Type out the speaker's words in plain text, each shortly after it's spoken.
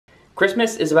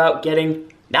Christmas is about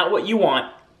getting not what you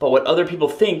want, but what other people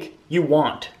think you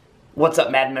want. What's up,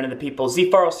 madmen of the people?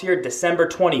 ZFarls here, December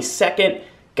 22nd.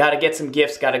 Gotta get some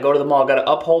gifts, gotta go to the mall, gotta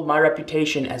uphold my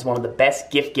reputation as one of the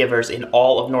best gift givers in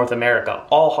all of North America.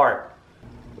 All heart.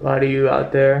 A lot of you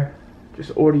out there,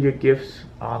 just order your gifts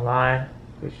online.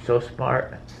 It's so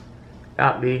smart.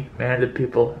 Not me, man of the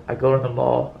people. I go to the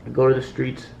mall, I go to the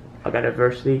streets. I got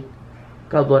adversity,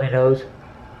 got a bloody nose,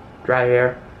 dry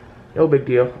hair. No big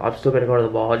deal. I'm still gonna go to the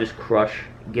mall. I'll just crush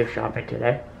gift shopping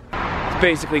today. It's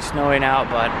basically snowing out,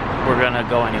 but we're gonna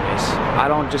go anyways. I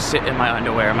don't just sit in my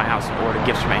underwear in my house and order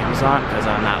gifts from Amazon, because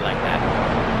I'm not like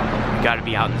that. You gotta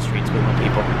be out in the streets with the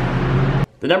people.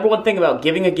 The number one thing about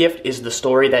giving a gift is the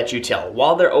story that you tell.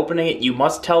 While they're opening it, you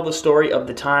must tell the story of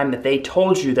the time that they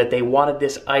told you that they wanted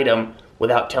this item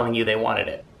without telling you they wanted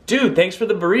it. Dude, thanks for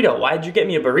the burrito. Why did you get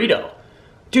me a burrito?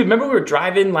 Dude, remember we were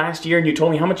driving last year and you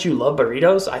told me how much you love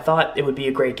burritos? I thought it would be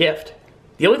a great gift.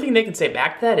 The only thing they can say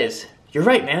back to that is, you're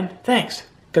right, man, thanks.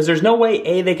 Because there's no way,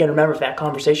 A, they can remember if that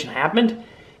conversation happened,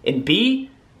 and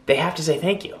B, they have to say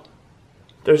thank you.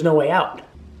 There's no way out.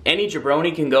 Any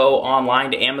jabroni can go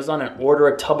online to Amazon and order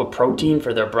a tub of protein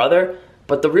for their brother,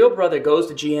 but the real brother goes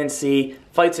to GNC,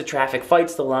 fights the traffic,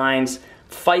 fights the lines,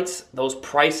 fights those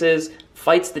prices,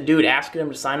 fights the dude asking him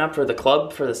to sign up for the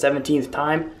club for the 17th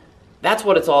time. That's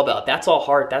what it's all about. That's all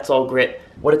heart, that's all grit.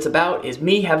 What it's about is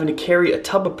me having to carry a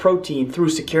tub of protein through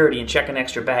security and check an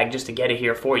extra bag just to get it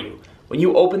here for you. When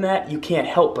you open that, you can't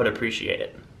help but appreciate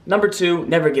it. Number two,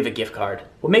 never give a gift card.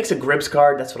 What makes a Gribbs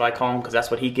card, that's what I call him because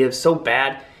that's what he gives, so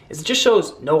bad is it just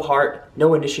shows no heart,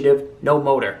 no initiative, no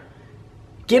motor.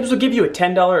 Gibbs will give you a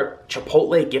 $10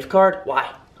 Chipotle gift card.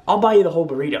 Why? I'll buy you the whole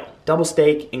burrito, double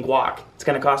steak and guac. It's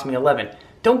gonna cost me $11.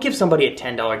 Don't give somebody a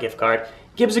 $10 gift card.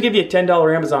 Gibbs will give you a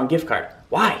 $10 Amazon gift card.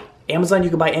 Why? Amazon, you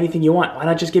can buy anything you want. Why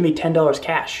not just give me $10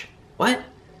 cash? What?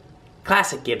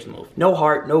 Classic Gibbs move. No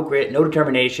heart, no grit, no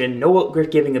determination, no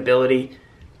gift-giving ability.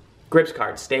 Gribbs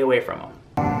cards, stay away from them.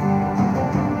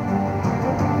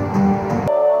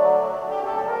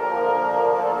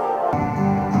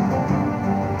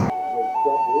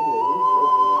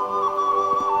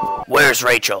 Where's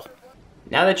Rachel?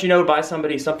 Now that you know to buy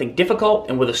somebody something difficult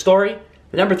and with a story,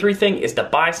 the number three thing is to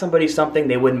buy somebody something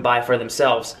they wouldn't buy for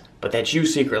themselves, but that you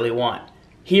secretly want.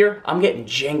 Here, I'm getting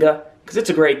Jenga, because it's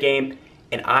a great game,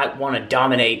 and I want to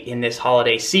dominate in this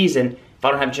holiday season. If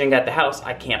I don't have Jenga at the house,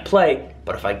 I can't play,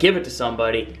 but if I give it to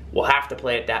somebody, we'll have to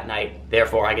play it that night.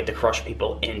 Therefore, I get to crush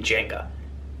people in Jenga.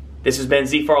 This has been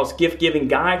ZFarls' gift-giving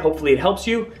guide. Hopefully it helps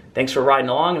you. Thanks for riding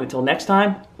along, and until next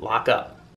time, lock up.